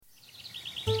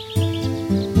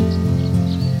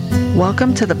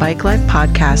Welcome to the Bike Life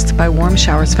Podcast by Warm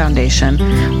Showers Foundation,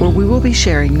 where we will be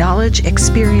sharing knowledge,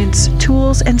 experience,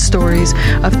 tools, and stories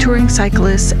of touring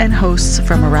cyclists and hosts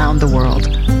from around the world.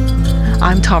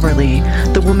 I'm Tara Lee,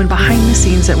 the woman behind the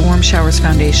scenes at Warm Showers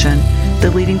Foundation, the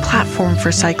leading platform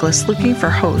for cyclists looking for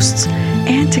hosts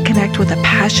and to connect with a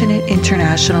passionate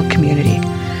international community.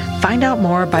 Find out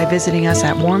more by visiting us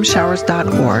at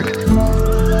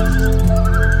warmshowers.org.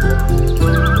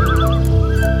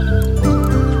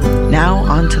 Now,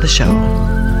 on to the show.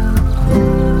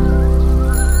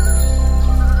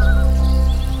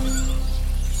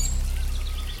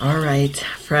 All right,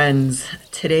 friends.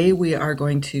 Today we are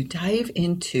going to dive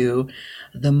into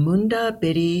the Munda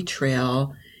Biddi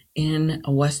Trail in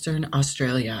Western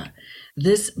Australia.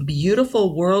 This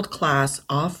beautiful world-class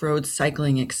off-road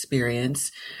cycling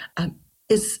experience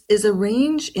is a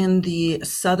range in the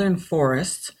southern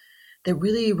forests that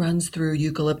really runs through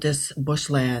eucalyptus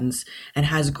bushlands and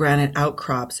has granite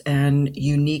outcrops and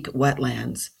unique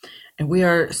wetlands. And we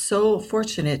are so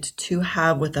fortunate to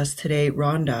have with us today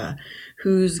Rhonda,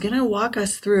 who's going to walk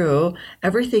us through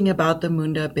everything about the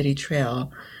Munda Biddi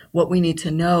Trail, what we need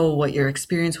to know, what your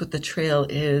experience with the trail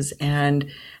is,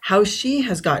 and how she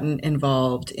has gotten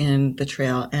involved in the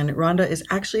trail. And Rhonda is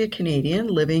actually a Canadian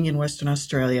living in Western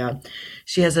Australia.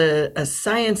 She has a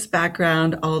science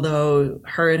background, although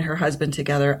her and her husband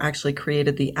together actually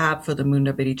created the app for the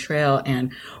Munda Biddi Trail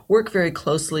and work very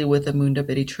closely with the Munda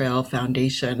Biddi Trail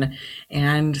Foundation.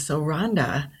 And so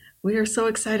Rhonda, we are so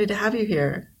excited to have you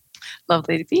here.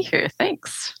 Lovely to be here.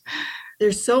 Thanks.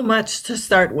 There's so much to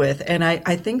start with, and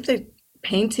I think that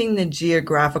painting the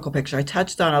geographical picture, I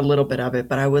touched on a little bit of it,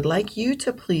 but I would like you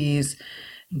to please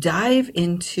dive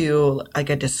into like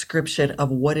a description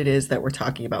of what it is that we're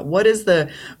talking about. What is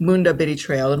the Munda Biddi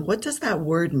Trail, and what does that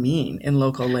word mean in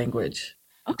local language?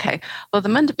 Okay. Well, the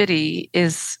Munda Biddi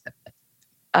is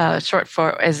short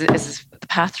for is the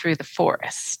path through the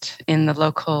forest in the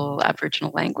local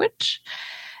Aboriginal language,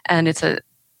 and it's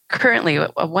currently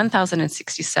a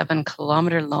 1,067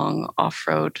 kilometer long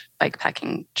off-road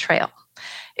bikepacking trail.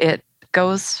 It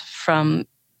goes from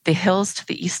the hills to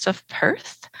the east of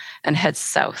Perth and heads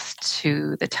south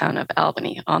to the town of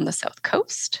Albany on the south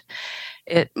coast.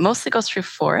 It mostly goes through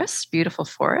forest, beautiful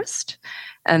forest,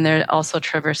 and there also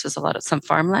traverses some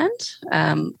farmland,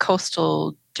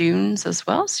 coastal dunes as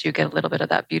well, so you get a little bit of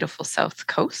that beautiful south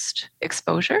coast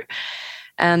exposure.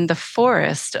 And the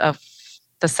forest of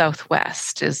the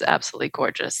Southwest is absolutely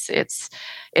gorgeous.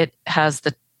 It has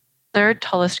the third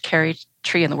tallest cherry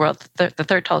tree in the world, the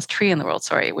third tallest tree in the world,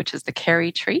 which is the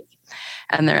cherry tree.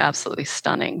 And they're absolutely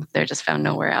stunning. They're just found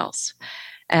nowhere else.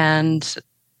 And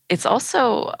it's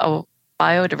also a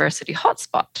biodiversity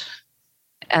hotspot.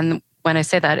 And when I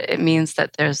say that, it means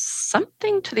that there's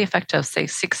something to the effect of, say,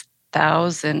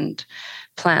 6,000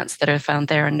 plants that are found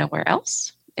there and nowhere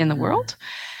else in the world.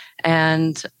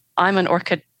 And I'm an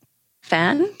orchid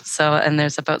fan. And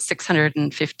there's about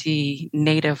 650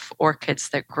 native orchids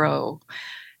that grow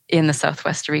in the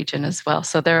Southwest region as well.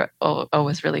 So they're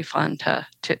always really fun to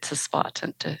spot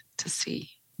and to see.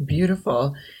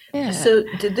 Beautiful. Yeah. So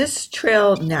did this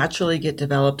trail naturally get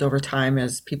developed over time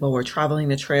as people were traveling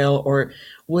the trail, or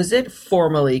was it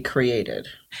formally created?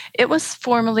 It was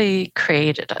formally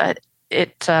created.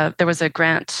 There was a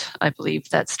grant, I believe,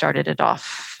 that started it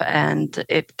off, and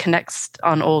it connects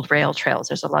on old rail trails.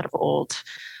 There's a lot of old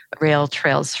rail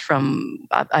trails from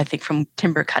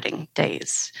timber cutting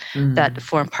days that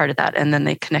form part of that, and then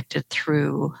they connected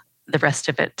through the rest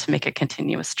of it to make a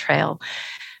continuous trail.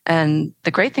 And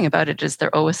the great thing about it is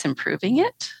they're always improving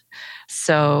it.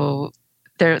 So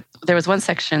there was one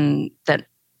section that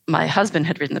my husband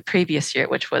had ridden the previous year,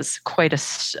 which was quite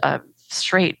a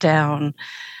straight down,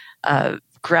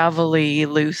 gravelly,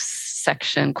 loose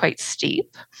section, quite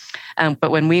steep.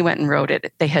 But when we went and rode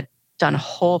it, they had done a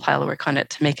whole pile of work on it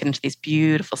to make it into these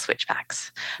beautiful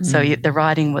switchbacks. So the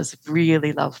riding was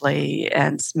really lovely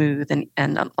and smooth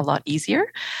and a lot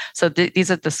easier. So these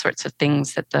are the sorts of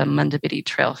things that the Munda Biddi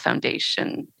Trail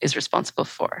Foundation is responsible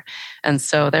for. And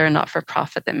so they're a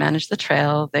not-for-profit that manage the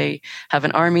trail. They have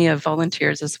an army of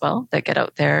volunteers as well that get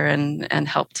out there and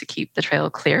help to keep the trail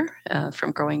clear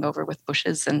from growing over with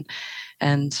bushes.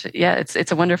 And yeah,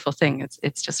 it's a wonderful thing.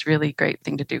 It's just really great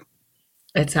thing to do.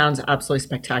 It sounds absolutely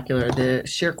spectacular. The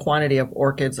sheer quantity of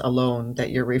orchids alone that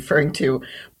you're referring to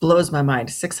blows my mind.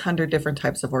 600 different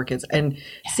types of orchids, and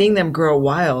seeing them grow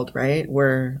wild, right?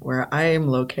 Where I am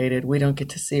located, we don't get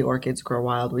to see orchids grow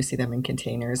wild. We see them in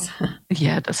containers.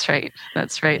 Yeah, that's right.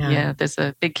 That's right. Yeah, there's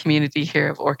a big community here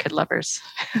of orchid lovers.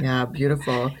 Yeah,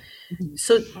 beautiful.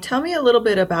 So tell me a little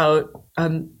bit about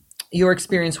your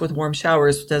experience with warm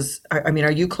showers, I mean,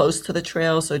 are you close to the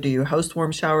trail? So do you host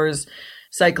warm showers,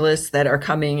 cyclists that are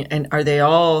coming, and are they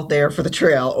all there for the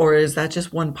trail, or is that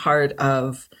just one part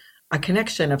of a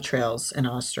connection of trails in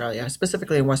Australia,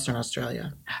 specifically in Western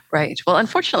Australia? Right. Well,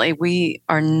 unfortunately, we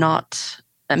are not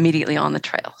immediately on the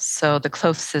trail. So the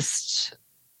closest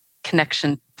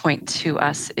connection point to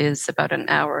us is about an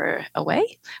hour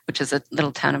away, which is a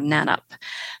little town of Nannup.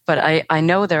 But I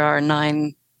know there are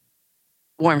 9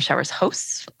 warm showers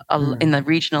hosts in the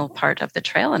regional part of the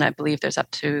trail, and I believe there's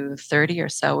up to 30 or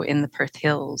so in the Perth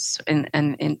Hills and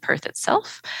in Perth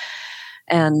itself.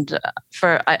 And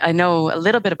I know a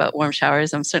little bit about warm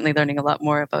showers. I'm certainly learning a lot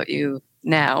more about you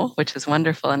now, which is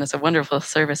wonderful, and it's a wonderful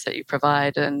service that you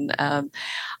provide. And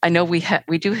I know we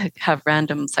do have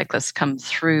random cyclists come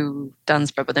through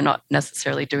Dunsborough, but they're not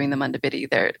necessarily doing the Munda Biddi.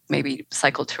 They're maybe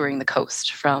cycle touring the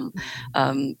coast from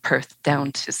Perth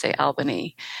down to, say,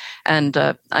 Albany. And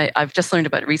I've just learned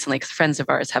about it recently because friends of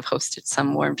ours have hosted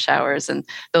some warm showers, and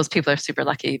those people are super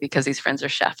lucky because these friends are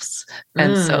chefs,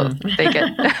 and so they get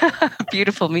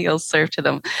beautiful meals served to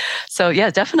them. So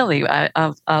yeah, definitely,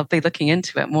 I'll be looking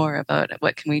into it more about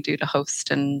what can we do to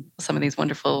host and some of these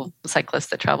wonderful cyclists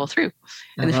that travel through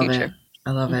in the future.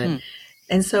 I love it.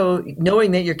 And so,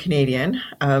 knowing that you're Canadian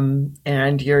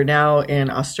and you're now in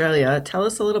Australia, tell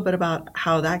us a little bit about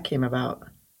how that came about.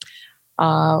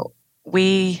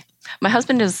 My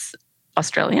husband is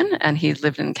Australian and he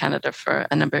lived in Canada for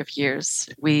a number of years.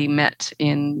 We met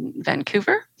in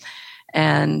Vancouver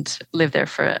and lived there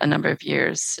for a number of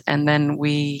years. And then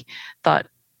we thought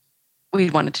we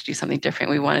wanted to do something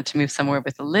different. We wanted to move somewhere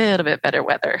with a little bit better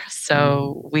weather.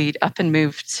 So we up and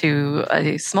moved to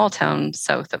a small town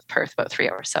south of Perth, about 3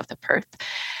 hours south of Perth.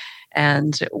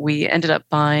 And we ended up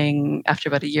buying, after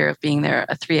about a year of being there,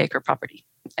 a 3-acre property.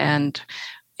 And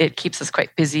it keeps us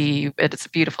quite busy. It's a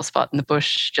beautiful spot in the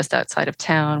bush just outside of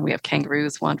town. We have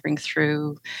kangaroos wandering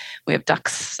through. We have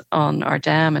ducks on our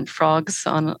dam and frogs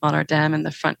on our dam in the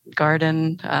front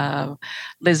garden,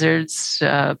 lizards,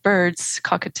 birds,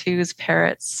 cockatoos,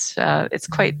 parrots. It's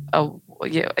quite a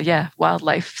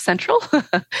wildlife central.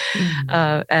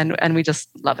 And we just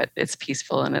love it. It's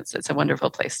peaceful and it's a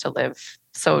wonderful place to live.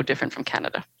 So different from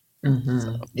Canada.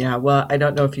 So. Yeah, well, I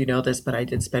don't know if you know this, but I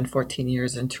did spend 14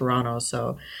 years in Toronto,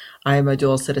 so I'm a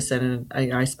dual citizen,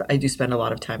 and I do spend a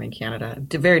lot of time in Canada.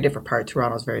 A very different part.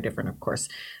 Toronto is very different, of course,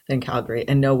 than Calgary.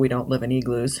 And no, we don't live in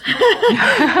igloos,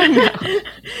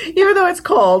 even though it's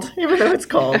cold.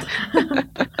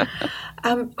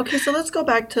 Okay, so let's go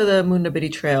back to the Munda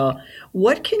Biddi Trail.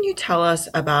 What can you tell us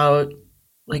about,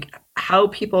 like, how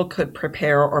people could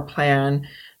prepare or plan,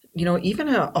 even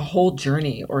a whole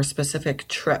journey or a specific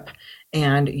trip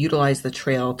and utilize the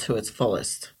trail to its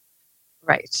fullest?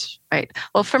 Right.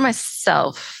 Well, for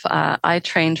myself, I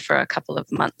trained for a couple of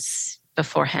months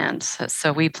beforehand.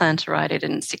 So we planned to ride it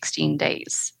in 16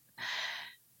 days.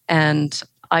 And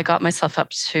I got myself up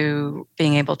to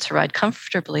being able to ride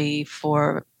comfortably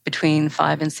for between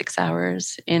 5 and 6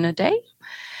 hours in a day.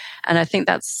 And I think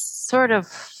that's sort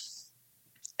of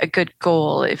a good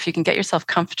goal if you can get yourself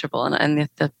comfortable. And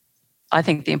I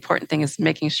think the important thing is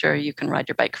making sure you can ride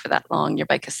your bike for that long. Your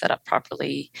bike is set up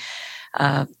properly.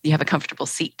 You have a comfortable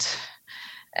seat,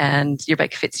 and your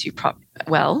bike fits you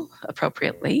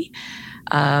appropriately.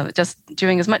 Just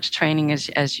doing as much training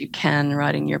as you can,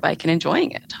 riding your bike and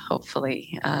enjoying it.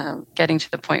 Hopefully, getting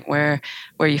to the point where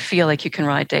you feel like you can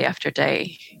ride day after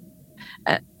day,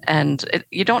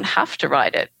 you don't have to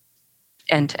ride it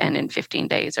end to end in 15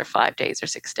 days or 5 days or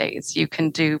 6 days. You can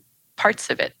do parts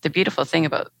of it. The beautiful thing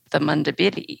about the Munda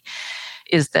Biddi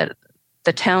is that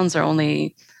the towns are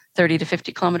only 30 to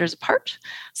 50 kilometers apart.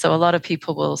 So a lot of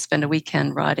people will spend a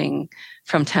weekend riding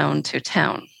from town to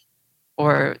town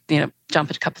or, jump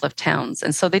at a couple of towns.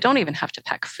 And so they don't even have to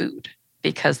pack food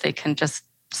because they can just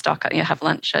stock up, have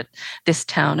lunch at this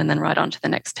town and then ride on to the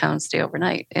next town, stay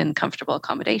overnight in comfortable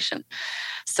accommodation.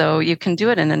 So you can do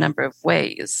it in a number of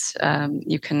ways.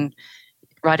 You can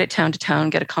ride it town to town,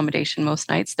 get accommodation most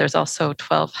nights. There's also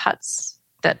 12 huts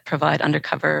that provide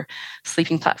undercover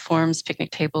sleeping platforms, picnic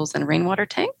tables, and rainwater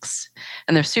tanks.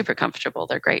 And they're super comfortable.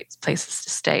 They're great places to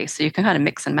stay. So you can kind of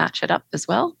mix and match it up as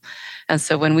well. And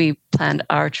so when we planned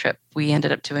our trip, we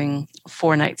ended up doing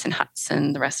 4 nights in huts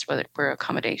and the rest were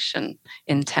accommodation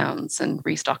in towns and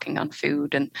restocking on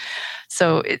food. And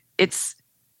so it's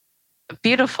a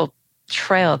beautiful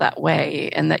trail that way,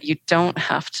 and that you don't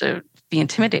have to be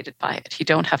intimidated by it. You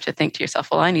don't have to think to yourself,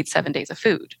 well, I need 7 days of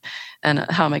food, and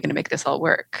how am I going to make this all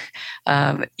work?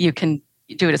 You can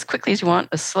do it as quickly as you want,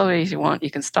 as slowly as you want.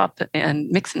 You can stop and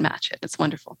mix and match it. It's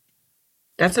wonderful.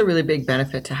 That's a really big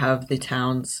benefit to have the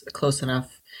towns close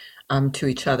enough to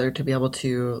each other to be able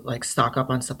to like stock up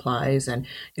on supplies. And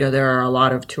there are a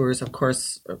lot of tours, of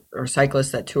course, or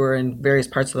cyclists that tour in various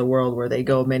parts of the world where they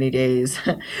go many days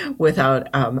without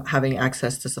having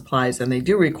access to supplies, and they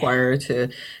do require to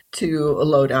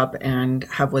load up and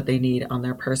have what they need on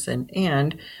their person.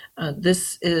 And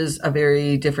this is a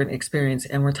very different experience,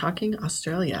 and we're talking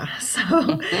Australia.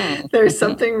 So there's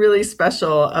something really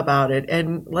special about it.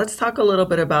 And let's talk a little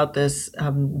bit about this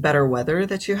better weather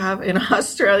that you have in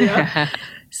Australia.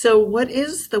 So, what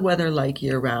is the weather like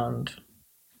year round?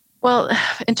 Well,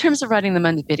 in terms of riding the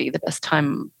Munda Biddi, the best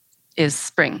time is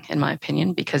spring, in my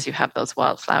opinion, because you have those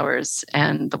wildflowers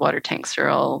and the water tanks are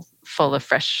all full of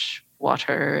fresh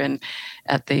water and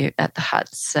at the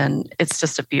huts, and it's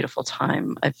just a beautiful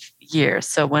time of year.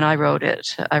 So when I rode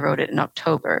it in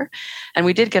October, and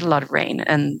we did get a lot of rain,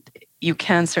 and you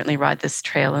can certainly ride this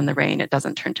trail in the rain. It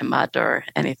doesn't turn to mud or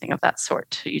anything of that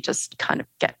sort. You just kind of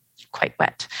get quite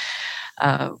wet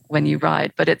when you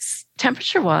ride, but it's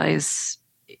temperature-wise,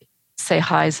 say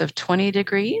highs of 20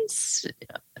 degrees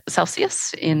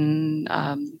Celsius in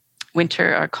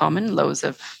winter are common, lows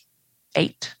of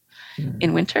 8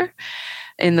 in winter.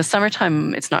 In the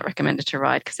summertime, it's not recommended to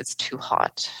ride because it's too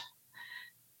hot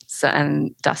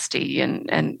and dusty,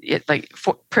 and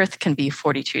Perth can be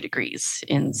 42 degrees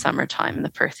in summertime in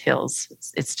the Perth Hills.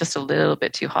 It's just a little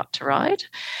bit too hot to ride.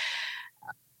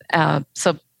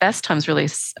 So best times really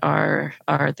are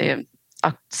the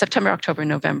September, October,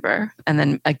 November, and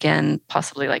then again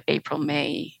possibly like April,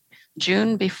 May,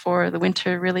 June before the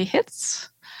winter really hits.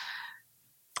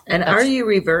 And are you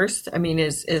reversed? I mean,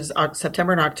 is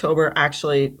September and October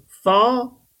actually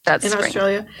fall in spring.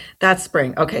 Australia? That's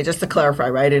spring. Okay, just to clarify,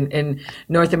 right? In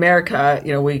North America,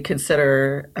 we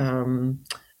consider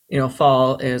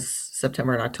fall is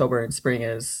September and October, and spring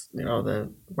is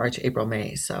the March, April,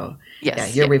 May. So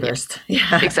yes, you're reversed.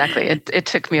 Yeah, exactly. It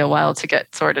took me a while to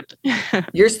get sorted.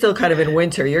 You're still kind of in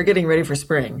winter. You're getting ready for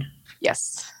spring.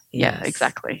 Yes. Yeah.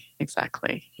 Exactly.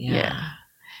 Yeah.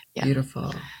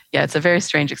 Beautiful. Yeah, it's a very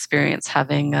strange experience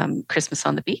having Christmas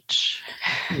on the beach.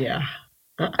 Yeah.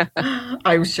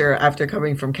 I'm sure after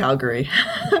coming from Calgary,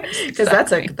 because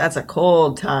that's a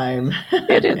cold time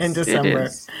in December.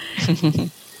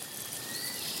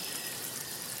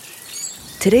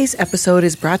 Today's episode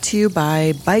is brought to you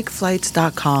by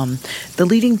BikeFlights.com, the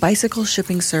leading bicycle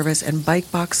shipping service and bike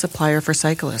box supplier for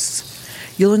cyclists.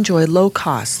 You'll enjoy low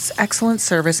costs, excellent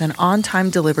service, and on-time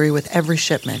delivery with every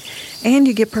shipment. And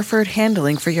you get preferred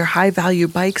handling for your high-value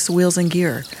bikes, wheels, and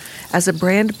gear. As a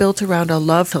brand built around a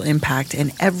love for impact,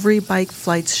 and every Bike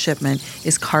Flights shipment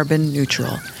is carbon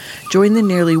neutral. Join the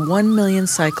nearly 1 million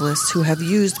cyclists who have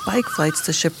used Bike Flights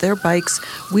to ship their bikes,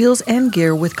 wheels, and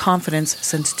gear with confidence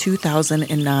since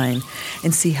 2009,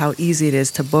 and see how easy it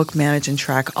is to book, manage, and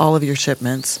track all of your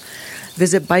shipments.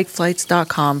 Visit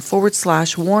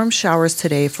bikeflights.com/warm showers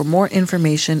today for more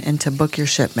information and to book your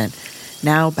shipment.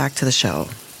 Now back to the show.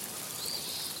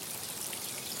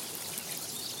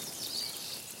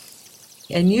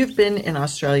 And you've been in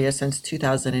Australia since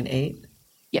 2008?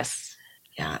 Yes.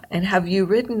 Yeah. And have you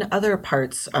ridden other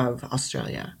parts of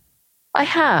Australia? I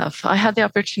have. I had the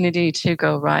opportunity to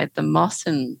go ride the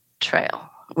Mawson Trail,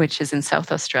 which is in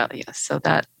South Australia. So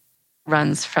that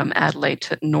runs from Adelaide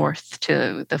to north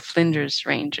to the Flinders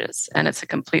Ranges, and it's a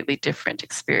completely different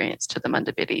experience to the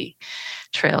Munda Biddi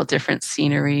Trail, different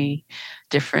scenery,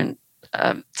 different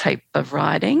type of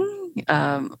riding.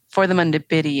 For the Munda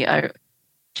Biddi, I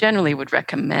generally would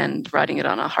recommend riding it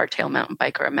on a hardtail mountain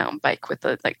bike or a mountain bike with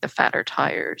the fatter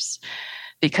tires,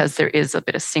 because there is a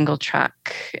bit of single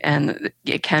track and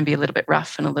it can be a little bit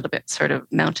rough and a little bit sort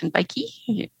of mountain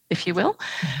bikey, if you will.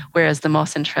 Whereas the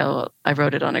Mawson Trail, I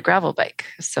rode it on a gravel bike.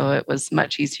 So it was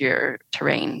much easier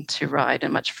terrain to ride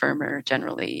and much firmer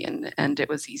generally, and it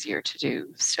was easier to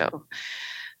do. So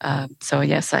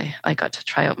yes, I got to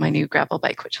try out my new gravel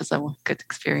bike, which was a good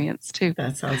experience too.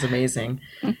 That sounds amazing.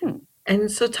 Mm-hmm.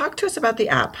 And so talk to us about the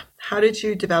app. How did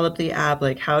you develop the app?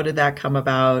 Like, how did that come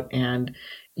about? And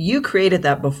you created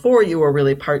that before you were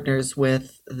really partners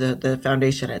with the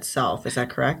foundation itself. Is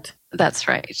that correct? That's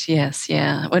right. Yes.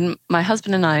 Yeah. When my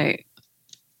husband and I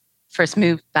first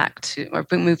moved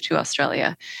to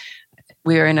Australia,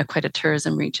 we were in quite a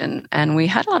tourism region, and we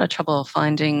had a lot of trouble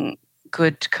finding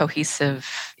good,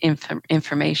 cohesive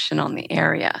information on the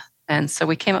area. And so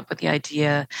we came up with the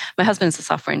idea. My husband's a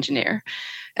software engineer,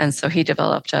 and so he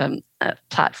developed a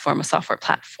software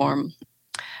platform,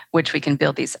 which we can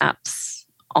build these apps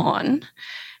on.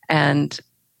 And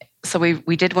so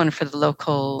we did one for the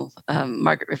local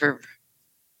Margaret River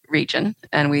region,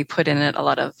 and we put in it a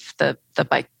lot of the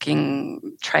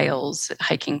biking trails,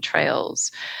 hiking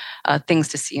trails, things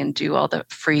to see and do, all the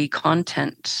free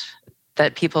content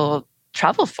that people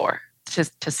travel for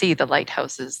to see, the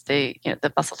lighthouses, the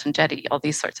Bustleton Jetty, all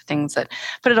these sorts of things, that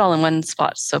put it all in one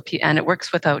spot. And it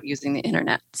works without using the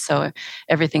internet. So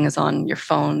everything is on your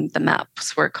phone. The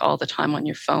maps work all the time on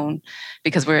your phone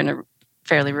because we're in a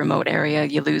fairly remote area.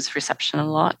 You lose reception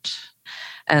a lot.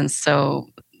 And so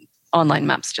online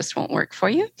maps just won't work for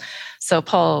you. So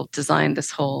Paul designed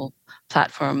this whole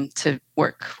platform to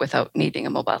work without needing a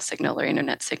mobile signal or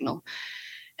internet signal.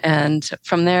 And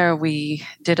from there, we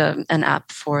did an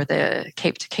app for the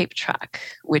Cape to Cape track,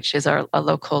 which is a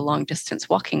local long distance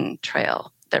walking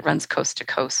trail that runs coast to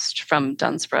coast from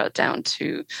Dunsborough down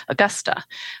to Augusta,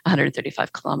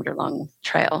 135 kilometer long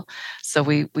trail. So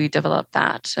we developed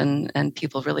that, and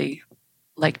people really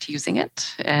liked using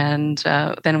it. And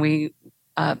then we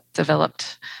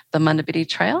developed the Munda Biddi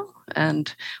Trail,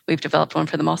 and we've developed one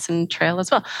for the Mawson Trail as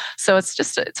well. So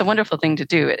it's a wonderful thing to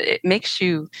do. It makes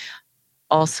you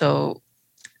also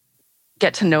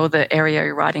get to know the area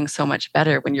you're riding so much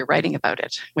better when you're writing about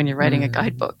it, when you're writing a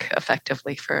guidebook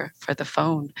effectively for the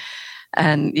phone.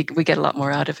 And we get a lot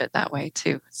more out of it that way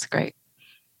too. It's great.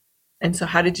 And so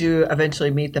how did you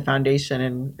eventually meet the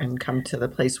foundation and come to the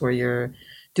place where you're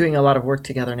doing a lot of work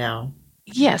together now?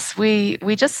 Yes, we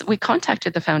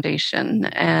contacted the foundation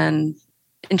and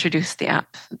introduced the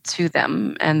app to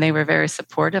them, and they were very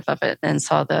supportive of it and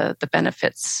saw the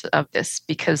benefits of this,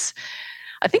 because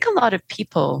I think a lot of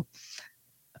people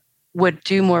would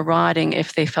do more riding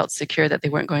if they felt secure that they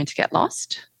weren't going to get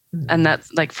lost. Mm-hmm. And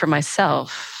that's like, for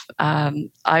myself,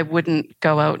 I wouldn't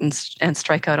go out and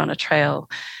strike out on a trail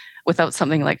without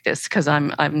something like this, because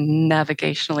I'm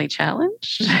navigationally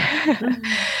challenged. Mm-hmm.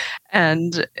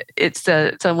 And it's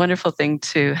a wonderful thing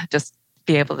to just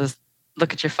be able to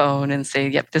look at your phone and say,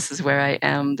 yep, this is where I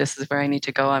am. This is where I need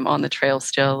to go. I'm on the trail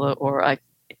still, or I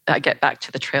get back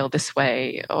to the trail this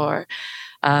way. Or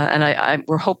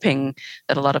we're hoping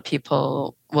that a lot of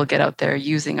people will get out there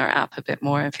using our app a bit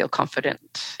more and feel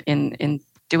confident in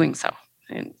doing so,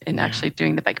 in actually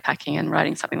doing the bike packing and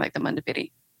riding something like the Munda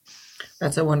Biddi.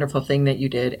 That's a wonderful thing that you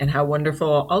did, and how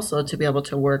wonderful also to be able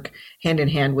to work hand in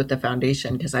hand with the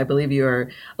foundation, because I believe you are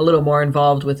a little more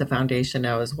involved with the foundation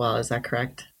now as well. Is that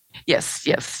correct? Yes,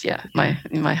 yeah.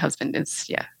 My husband is,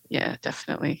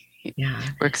 definitely. He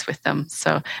works with them.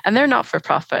 So, and they're not for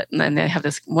profit, and then they have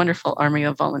this wonderful army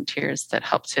of volunteers that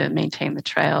help to maintain the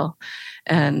trail,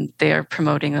 and they are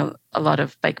promoting a lot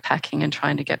of bike packing and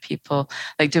trying to get people,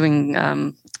 like doing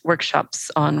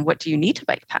workshops on what do you need to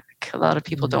bike pack. A lot of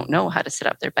people don't know how to set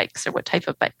up their bikes, or what type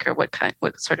of bike, or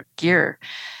what sort of gear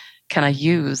can I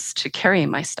use to carry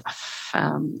my stuff,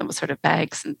 what sort of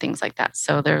bags and things like that.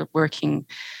 So they're working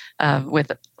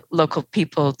with local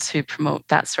people to promote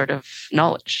that sort of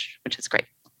knowledge, which is great.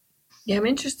 Yeah, I'm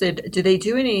interested. Do they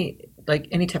do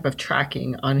any type of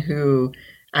tracking on who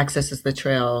accesses the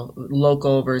trail,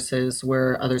 local versus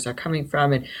where others are coming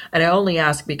from? And I only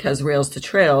ask because Rails to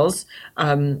Trails,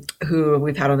 who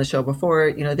we've had on the show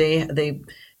before, they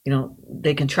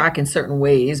can track in certain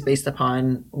ways based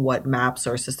upon what maps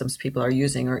or systems people are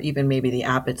using, or even maybe the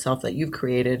app itself that you've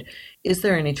created. Is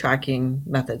there any tracking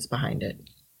methods behind it?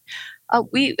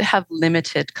 We have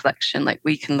limited collection. Like,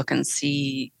 we can look and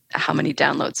see how many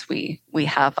downloads we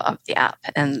have of the app.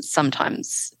 And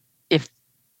sometimes if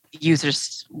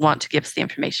users want to give us the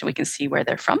information, we can see where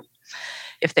they're from,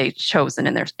 if they've chosen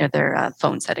in their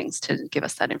phone settings to give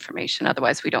us that information.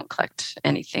 Otherwise, we don't collect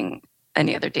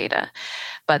any other data.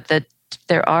 But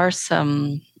there are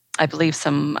some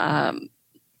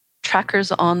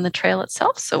trackers on the trail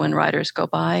itself. So when riders go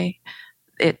by,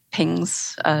 it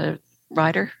pings a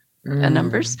rider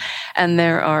numbers, and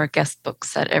there are guest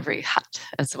books at every hut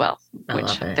as well,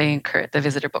 which they encourage, the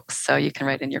visitor books, so you can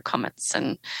write in your comments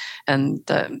and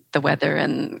the weather,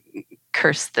 and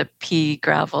curse the pea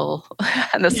gravel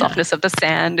and the softness of the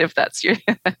sand if that's your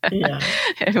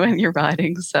when you're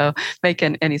riding. So make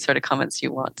any sort of comments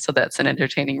you want. So that's an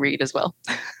entertaining read as well.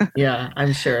 Yeah,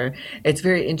 I'm sure. It's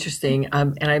very interesting.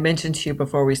 And I mentioned to you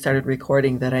before we started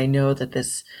recording that I know that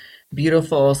this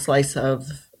beautiful slice of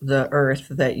the earth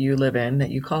that you live in, that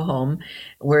you call home,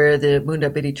 where the Munda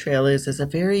Biddi Trail is a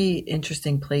very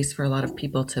interesting place for a lot of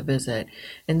people to visit.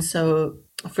 And so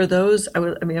for those, I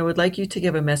would like you to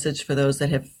give a message for those that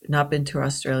have not been to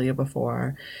Australia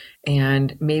before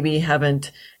and maybe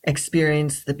haven't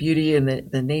experienced the beauty and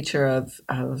the nature of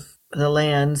the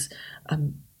lands.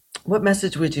 What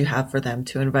message would you have for them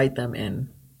to invite them in?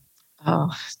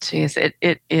 Oh, geez,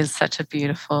 it is such a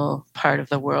beautiful part of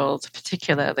the world,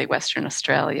 particularly Western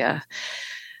Australia.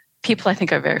 people, I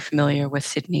think, are very familiar with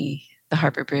Sydney, the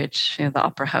Harbour Bridge, the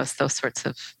Opera House, those sorts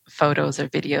of photos or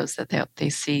videos that they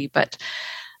see. But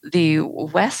the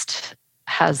West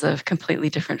has a completely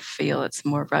different feel. It's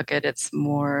more rugged. It's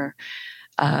more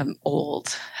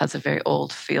old, has a very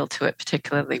old feel to it,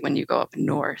 particularly when you go up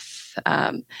north.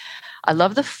 I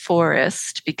love the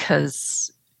forest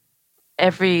because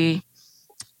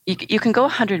you can go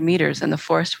 100 meters and the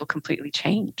forest will completely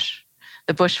change.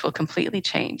 The bush will completely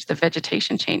change. The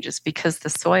vegetation changes because the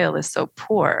soil is so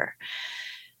poor.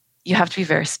 You have to be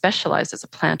very specialized as a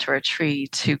plant or a tree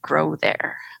to grow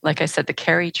there. Like I said, the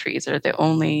Kerry trees are the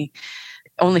only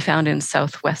found in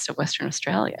southwest of Western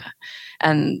Australia.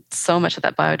 And so much of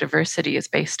that biodiversity is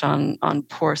based on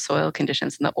poor soil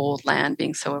conditions and the old land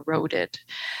being so eroded.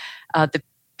 The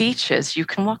beaches, you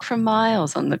can walk for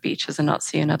miles on the beaches and not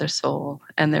see another soul.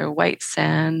 And they're white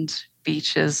sand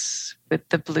beaches with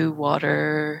the blue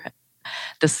water.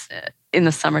 This in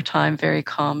the summertime, very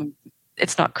calm.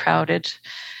 It's not crowded.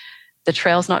 The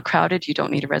trail's not crowded. You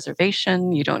don't need a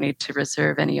reservation. You don't need to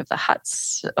reserve any of the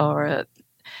huts or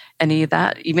any of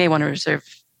that. You may want to reserve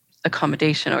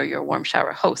accommodation or your warm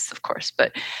shower hosts, of course,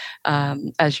 but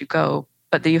as you go.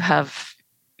 But you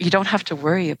don't have to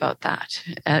worry about that.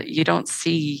 You don't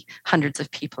see hundreds of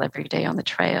people every day on the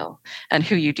trail. And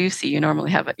who you do see, you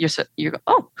normally have, you go,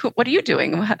 oh, what are you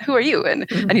doing? Who are you? And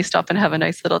you stop and have a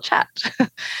nice little chat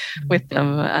with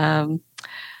them.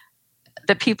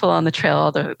 The people on the trail,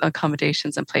 all the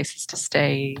accommodations and places to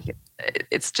stay,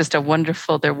 it's just a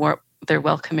wonderful, they're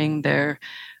welcoming, they're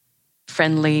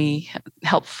friendly,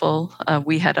 helpful.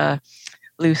 We had a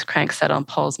loose crank set on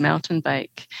Paul's mountain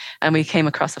bike, and we came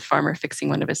across a farmer fixing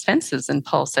one of his fences, and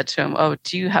Paul said to him, oh,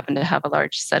 do you happen to have a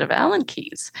large set of Allen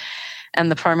keys? And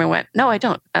the farmer went, no, I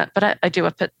don't, but I do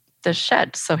up at the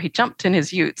shed. So he jumped in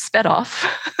his ute, sped off,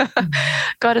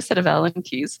 got a set of Allen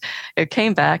keys. It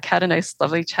came back, had a nice,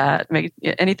 lovely chat, made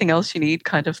anything else you need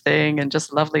kind of thing, and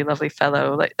just lovely, lovely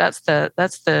fellow. Like that's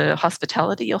the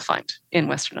hospitality you'll find in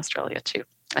Western Australia too.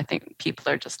 I think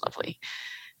people are just lovely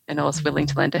and always willing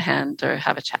to lend a hand or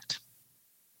have a chat.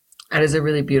 That is a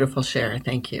really beautiful share.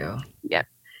 Thank you. Yeah.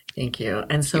 Thank you.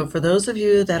 And so for those of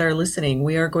you that are listening,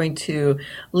 we are going to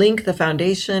link the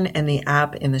foundation and the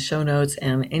app in the show notes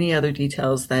and any other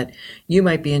details that you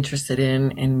might be interested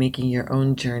in making your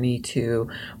own journey to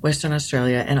Western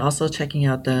Australia and also checking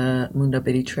out the Munda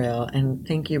Biddi Trail. And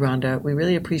thank you, Rhonda. We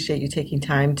really appreciate you taking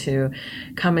time to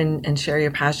come in and share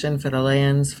your passion for the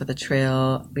lands, for the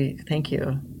trail. Thank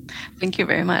you. Thank you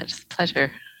very much. It's a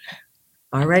pleasure.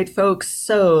 All right, folks.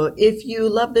 So if you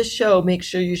love this show, make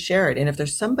sure you share it. And if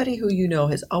there's somebody who you know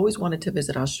has always wanted to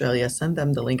visit Australia, send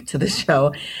them the link to the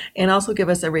show and also give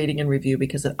us a rating and review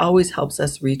because it always helps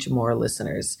us reach more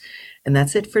listeners. And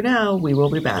that's it for now. We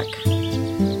will be back.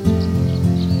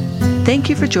 Thank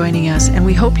you for joining us, and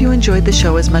we hope you enjoyed the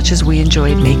show as much as we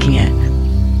enjoyed making it.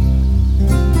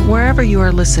 Wherever you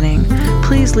are listening,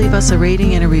 please leave us a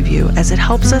rating and a review as it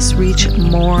helps us reach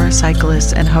more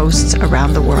cyclists and hosts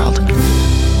around the world.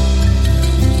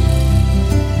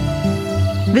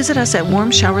 Visit us at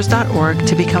warmshowers.org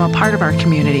to become a part of our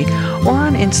community or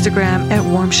on Instagram at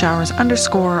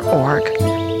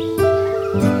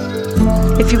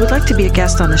warmshowers_org. If you would like to be a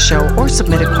guest on the show or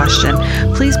submit a question,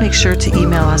 please make sure to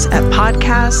email us at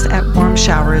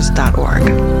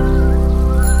podcast@warmshowers.org.